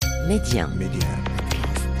ميديا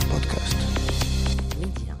بودكاست.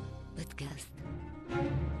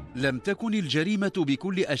 لم تكن الجريمة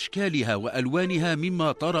بكل أشكالها وألوانها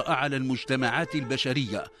مما طرأ على المجتمعات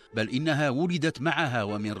البشرية، بل إنها ولدت معها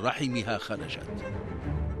ومن رحمها خرجت.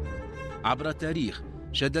 عبر التاريخ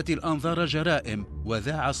شدت الأنظار جرائم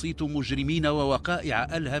وذاع صيت مجرمين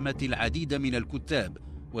ووقائع ألهمت العديد من الكتاب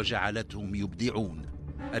وجعلتهم يبدعون.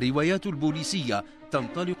 الروايات البوليسية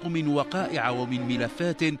تنطلق من وقائع ومن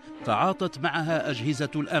ملفات تعاطت معها أجهزة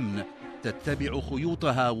الأمن، تتبع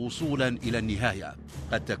خيوطها وصولا إلى النهاية.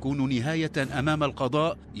 قد تكون نهاية أمام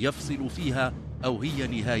القضاء يفصل فيها، أو هي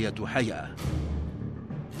نهاية حياة.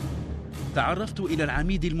 تعرفت إلى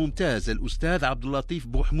العميد الممتاز الأستاذ عبد اللطيف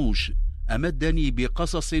بوحموش، أمدني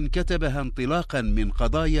بقصص كتبها انطلاقا من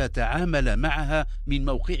قضايا تعامل معها من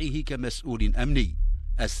موقعه كمسؤول أمني.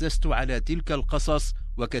 أسست على تلك القصص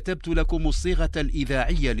وكتبت لكم الصيغة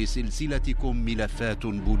الإذاعية لسلسلتكم ملفات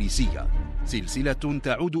بوليسية، سلسلة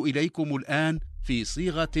تعود إليكم الآن في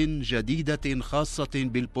صيغة جديدة خاصة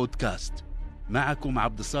بالبودكاست. معكم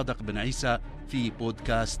عبد الصادق بن عيسى في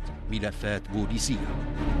بودكاست ملفات بوليسية.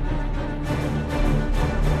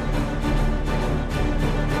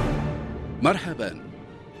 مرحبا.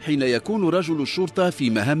 حين يكون رجل الشرطة في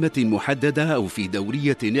مهمة محددة أو في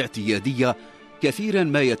دورية اعتيادية، كثيرا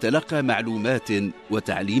ما يتلقى معلومات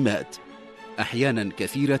وتعليمات. أحيانا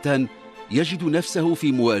كثيرة يجد نفسه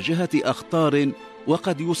في مواجهة أخطار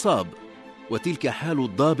وقد يصاب، وتلك حال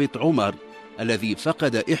الضابط عمر الذي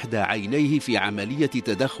فقد إحدى عينيه في عملية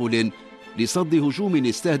تدخل لصد هجوم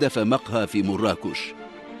استهدف مقهى في مراكش.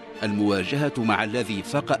 المواجهة مع الذي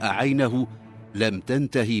فقأ عينه لم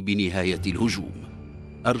تنتهي بنهاية الهجوم.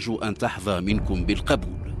 أرجو أن تحظى منكم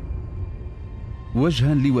بالقبول.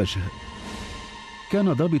 وجها لوجه.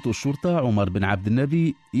 كان ضابط الشرطة عمر بن عبد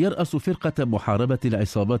النبي يرأس فرقة محاربة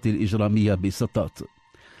العصابات الإجرامية بسطات.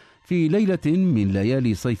 في ليلة من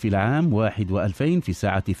ليالي صيف العام 2000 في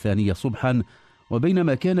الساعة 2 صبحا،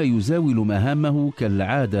 وبينما كان يزاول مهامه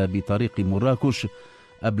كالعادة بطريق مراكش،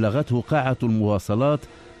 أبلغته قاعة المواصلات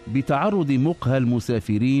بتعرض مقهى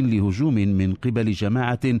المسافرين لهجوم من قبل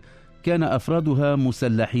جماعة كان أفرادها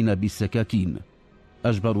مسلحين بالسكاكين.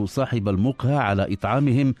 أجبروا صاحب المقهى على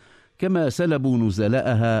إطعامهم، كما سلبوا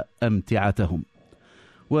نزلاءها أمتعتهم.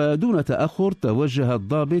 ودون تأخر توجه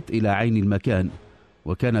الضابط إلى عين المكان،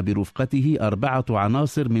 وكان برفقته 4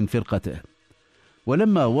 عناصر من فرقته.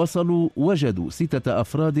 ولما وصلوا وجدوا 6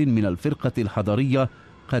 أفراد من الفرقة الحضرية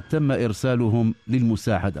قد تم إرسالهم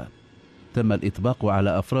للمساعدة. تم الإطباق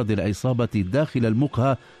على أفراد العصابة داخل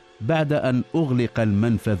المقهى بعد أن أغلق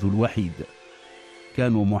المنفذ الوحيد.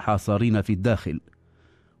 كانوا محاصرين في الداخل.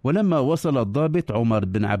 ولما وصل الضابط عمر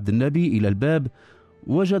بن عبد النبي إلى الباب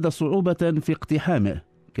وجد صعوبة في اقتحامه،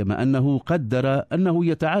 كما أنه قدر أنه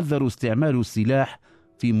يتعذر استعمال السلاح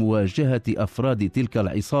في مواجهة أفراد تلك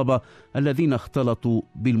العصابة الذين اختلطوا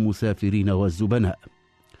بالمسافرين والزبناء.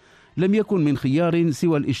 لم يكن من خيار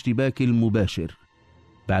سوى الاشتباك المباشر.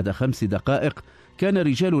 بعد 5 دقائق كان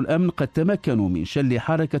رجال الأمن قد تمكنوا من شل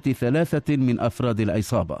حركة 3 من أفراد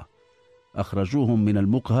العصابة. أخرجوهم من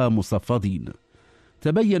المقهى مصفدين.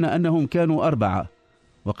 تبين أنهم كانوا 4،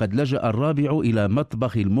 وقد لجأ الرابع إلى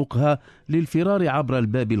مطبخ المقهى للفرار عبر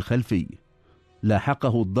الباب الخلفي.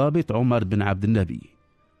 لاحقه الضابط عمر بن عبد النبي،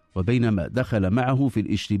 وبينما دخل معه في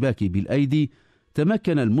الاشتباك بالأيدي،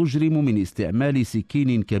 تمكن المجرم من استعمال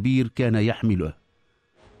سكين كبير كان يحمله.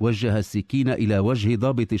 وجه السكين إلى وجه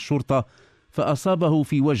ضابط الشرطة فأصابه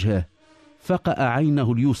في وجهه، فقأ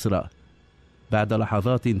عينه اليسرى. بعد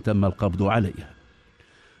لحظات تم القبض عليه.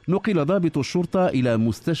 نقل ضابط الشرطة إلى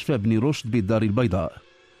مستشفى ابن رشد بالدار البيضاء.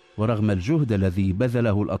 ورغم الجهد الذي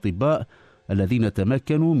بذله الأطباء الذين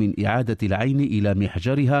تمكنوا من إعادة العين إلى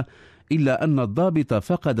محجرها، إلا أن الضابط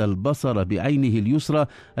فقد البصر بعينه اليسرى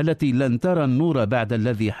التي لن ترى النور بعد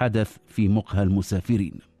الذي حدث في مقهى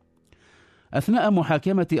المسافرين. أثناء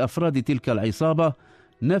محاكمة أفراد تلك العصابة،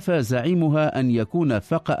 نفى زعيمها أن يكون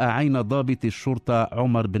فقأ عين ضابط الشرطة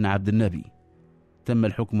عمر بن عبد النبي. تم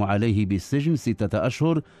الحكم عليه بالسجن 6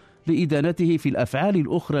 أشهر لإدانته في الأفعال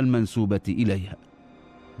الأخرى المنسوبة إليها،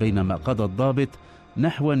 بينما قضى الضابط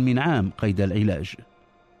نحو من عام قيد العلاج.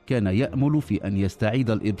 كان يأمل في أن يستعيد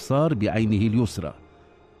الإبصار بعينه اليسرى،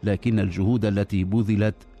 لكن الجهود التي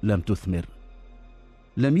بذلت لم تثمر.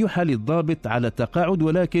 لم يحل الضابط على التقاعد،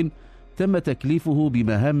 ولكن تم تكليفه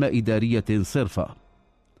بمهام إدارية صرفة.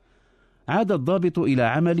 عاد الضابط إلى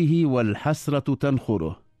عمله والحسرة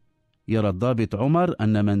تنخره. يرى الضابط عمر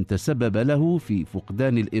أن من تسبب له في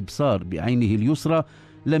فقدان الإبصار بعينه اليسرى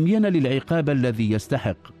لم ينل العقاب الذي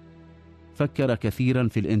يستحق. فكر كثيرا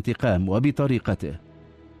في الانتقام وبطريقته،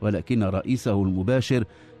 ولكن رئيسه المباشر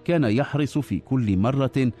كان يحرص في كل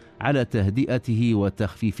مرة على تهدئته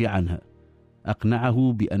والتخفيف عنها.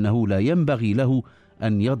 أقنعه بأنه لا ينبغي له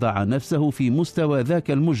أن يضع نفسه في مستوى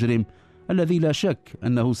ذاك المجرم الذي لا شك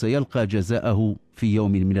أنه سيلقى جزاءه في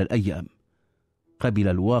يوم من الأيام. قبل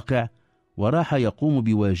الواقع وراح يقوم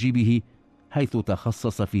بواجبه، حيث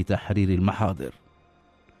تخصص في تحرير المحاضر.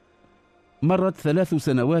 مرت 3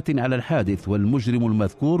 سنوات على الحادث، والمجرم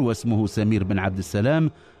المذكور واسمه سمير بن عبد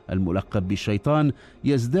السلام الملقب بالشيطان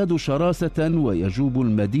يزداد شراسة ويجوب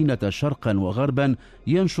المدينة شرقا وغربا،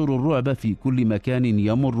 ينشر الرعب في كل مكان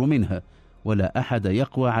يمر منها، ولا أحد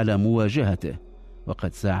يقوى على مواجهته.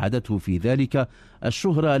 وقد ساعدته في ذلك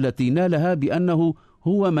الشهرة التي نالها بأنه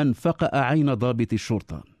هو من فقأ عين ضابط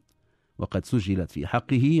الشرطة. وقد سجلت في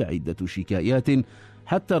حقه عدة شكايات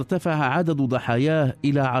حتى ارتفع عدد ضحاياه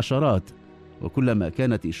إلى عشرات، وكلما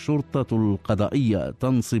كانت الشرطة القضائية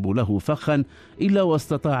تنصب له فخا إلا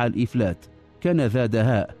واستطاع الإفلات. كان ذا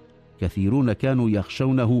دهاء، كثيرون كانوا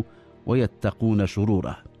يخشونه ويتقون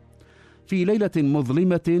شروره. في ليلة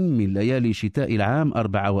مظلمة من ليالي شتاء العام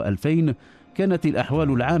 2004 كانت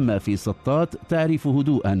الأحوال العامة في سطات تعرف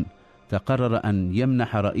هدوءا. تقرر أن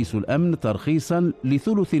يمنح رئيس الأمن ترخيصا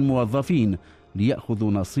ل3 الموظفين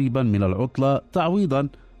ليأخذوا نصيبا من العطلة تعويضا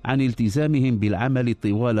عن التزامهم بالعمل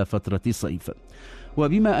طوال فترة الصيف.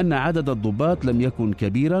 وبما أن عدد الضباط لم يكن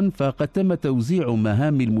كبيرا، فقد تم توزيع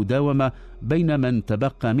مهام المداومة بين من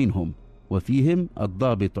تبقى منهم، وفيهم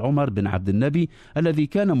الضابط عمر بن عبد النبي الذي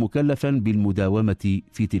كان مكلفا بالمداومة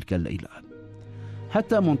في تلك الليلة.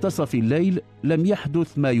 حتى منتصف الليل لم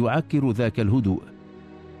يحدث ما يعكر ذاك الهدوء.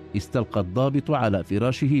 استلقى الضابط على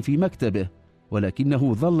فراشه في مكتبه،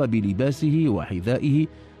 ولكنه ظل بلباسه وحذائه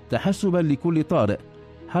تحسبا لكل طارئ،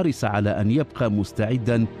 حرص على أن يبقى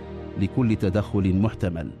مستعدا لكل تدخل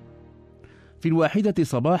محتمل. في 1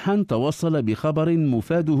 صباحا توصل بخبر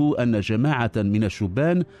مفاده أن جماعة من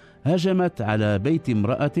الشبان هجمت على بيت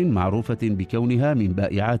امرأة معروفة بكونها من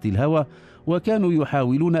بائعات الهوى، وكانوا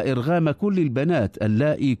يحاولون إرغام كل البنات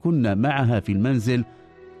اللائي كن معها في المنزل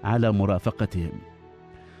على مرافقتهم.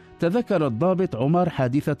 تذكر الضابط عمر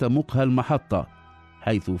حادثة مقهى المحطة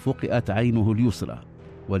حيث فقئت عينه اليسرى،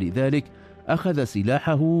 ولذلك أخذ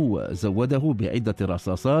سلاحه وزوده بعدة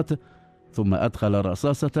رصاصات، ثم أدخل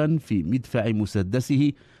رصاصة في مدفع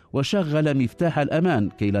مسدسه وشغل مفتاح الأمان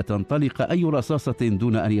كي لا تنطلق أي رصاصة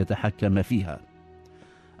دون أن يتحكم فيها.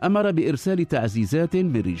 أمر بإرسال تعزيزات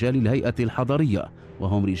من رجال الهيئة الحضرية،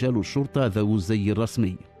 وهم رجال الشرطة ذو الزي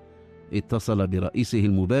الرسمي. اتصل برئيسه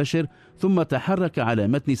المباشر، ثم تحرك على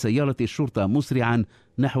متن سيارة الشرطة مسرعا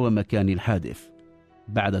نحو مكان الحادث.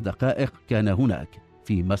 بعد دقائق كان هناك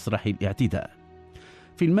في مسرح الاعتداء.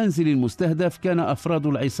 في المنزل المستهدف كان أفراد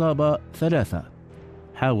العصابة 3.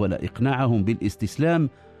 حاول إقناعهم بالاستسلام،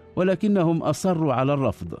 ولكنهم أصروا على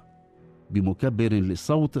الرفض. بمكبر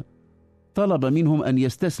للصوت طلب منهم أن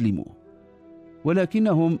يستسلموا،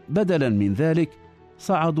 ولكنهم بدلا من ذلك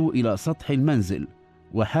صعدوا إلى سطح المنزل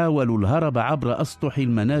وحاولوا الهرب عبر أسطح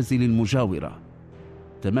المنازل المجاورة.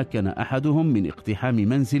 تمكن أحدهم من اقتحام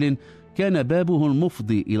منزل كان بابه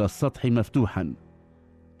المفضي إلى السطح مفتوحا.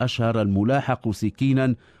 أشهر الملاحق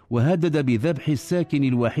سكينا وهدد بذبح الساكن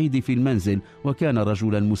الوحيد في المنزل، وكان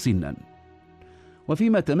رجلا مسنا.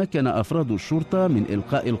 وفيما تمكن أفراد الشرطة من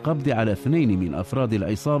إلقاء القبض على 2 من أفراد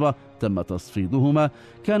العصابة تم تصفيدهما،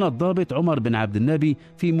 كان الضابط عمر بن عبد النبي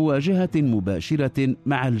في مواجهة مباشرة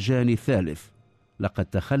مع الجاني الثالث. لقد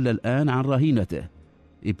تخلى الآن عن رهينته،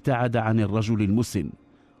 ابتعد عن الرجل المسن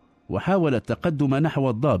وحاول التقدم نحو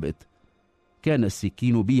الضابط. كان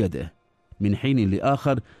السكين بيده، من حين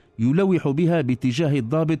لآخر يلوح بها باتجاه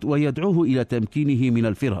الضابط ويدعوه إلى تمكينه من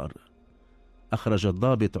الفرار. أخرج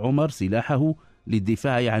الضابط عمر سلاحه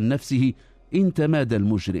للدفاع عن نفسه إن تمادى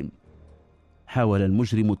المجرم. حاول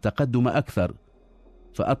المجرم التقدم أكثر،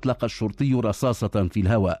 فأطلق الشرطي رصاصة في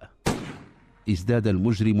الهواء. ازداد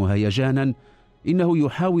المجرم هيجانا، إنه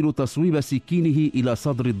يحاول تصويب سكينه إلى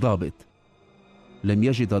صدر الضابط. لم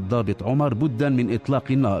يجد الضابط عمر بدا من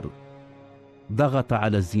إطلاق النار. ضغط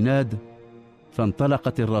على الزناد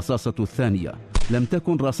فانطلقت الرصاصة الثانية. لم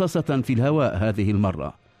تكن رصاصة في الهواء هذه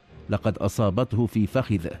المرة، لقد أصابته في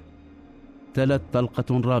فخذه. تلت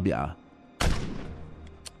طلقة رابعة.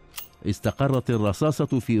 استقرت الرصاصة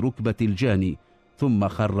في ركبة الجاني ثم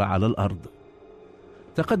خر على الأرض.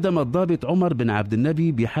 تقدم الضابط عمر بن عبد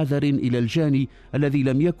النبي بحذر إلى الجاني الذي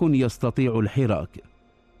لم يكن يستطيع الحراك.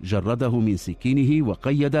 جرده من سكينه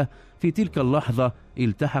وقيده. في تلك اللحظة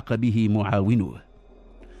التحق به معاونه.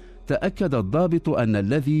 تأكد الضابط أن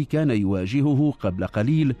الذي كان يواجهه قبل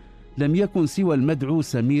قليل لم يكن سوى المدعو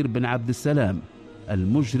سمير بن عبد السلام،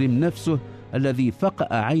 المجرم نفسه الذي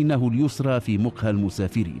فقأ عينه اليسرى في مقهى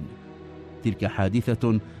المسافرين. تلك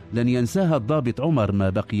حادثة لن ينساها الضابط عمر ما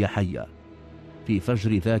بقي حيا. في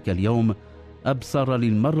فجر ذاك اليوم أبصر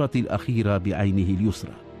للمرة الأخيرة بعينه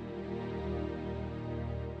اليسرى.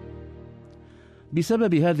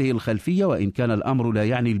 بسبب هذه الخلفية، وإن كان الأمر لا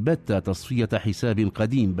يعني البتة تصفية حساب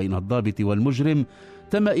قديم بين الضابط والمجرم،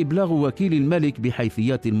 تم إبلاغ وكيل الملك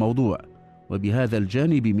بحيثيات الموضوع، وبهذا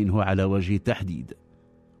الجانب منه على وجه التحديد.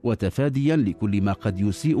 وتفاديا لكل ما قد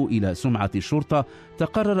يسيء إلى سمعة الشرطة،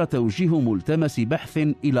 تقرر توجيه ملتمس بحث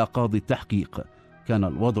إلى قاضي التحقيق. كان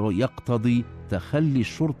الوضع يقتضي تخلي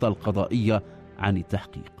الشرطة القضائية عن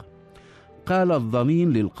التحقيق. قال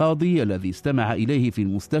الضمين للقاضي الذي استمع إليه في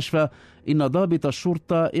المستشفى إن ضابط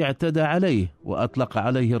الشرطة اعتدى عليه وأطلق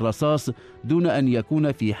عليه الرصاص دون أن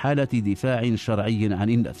يكون في حالة دفاع شرعي عن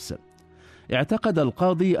النفس. اعتقد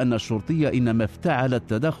القاضي أن الشرطي إنما افتعل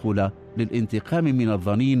التدخل للانتقام من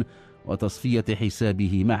الضنين وتصفية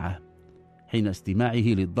حسابه معه. حين استماعه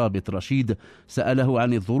للضابط رشيد سأله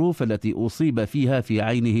عن الظروف التي أصيب فيها في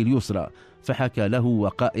عينه اليسرى، فحكى له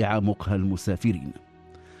وقائع مقهى المسافرين.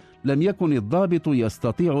 لم يكن الضابط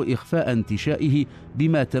يستطيع إخفاء انتشائه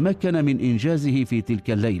بما تمكن من إنجازه في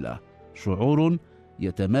تلك الليلة، شعور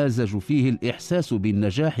يتمازج فيه الإحساس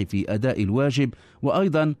بالنجاح في أداء الواجب،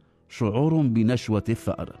 وأيضا شعور بنشوة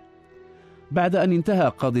الثأر. بعد أن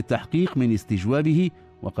انتهى قاضي التحقيق من استجوابه،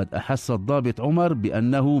 وقد أحس الضابط عمر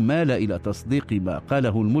بأنه مال إلى تصديق ما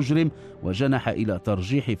قاله المجرم وجنح إلى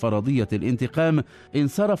ترجيح فرضية الانتقام،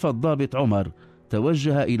 انصرف الضابط عمر،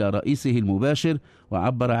 توجه إلى رئيسه المباشر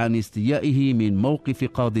وعبر عن استيائه من موقف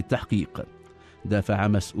قاضي التحقيق. دافع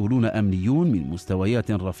مسؤولون أمنيون من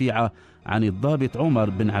مستويات رفيعة عن الضابط عمر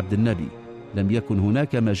بن عبد النبي. لم يكن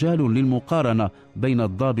هناك مجال للمقارنة بين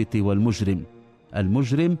الضابط والمجرم.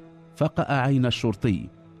 المجرم فقأ عين الشرطي،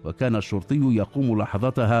 وكان الشرطي يقوم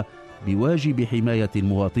لحظتها بواجب حماية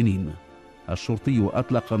المواطنين. الشرطي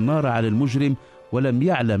أطلق النار على المجرم ولم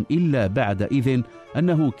يعلم إلا بعد إذن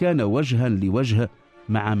أنه كان وجها لوجه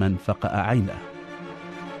مع من فقأ عينه.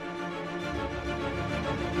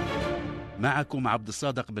 معكم عبد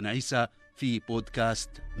الصادق بن عيسى في بودكاست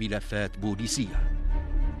ملفات بوليسية.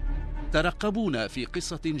 ترقبونا في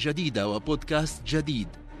قصة جديدة وبودكاست جديد،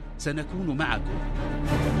 سنكون معكم.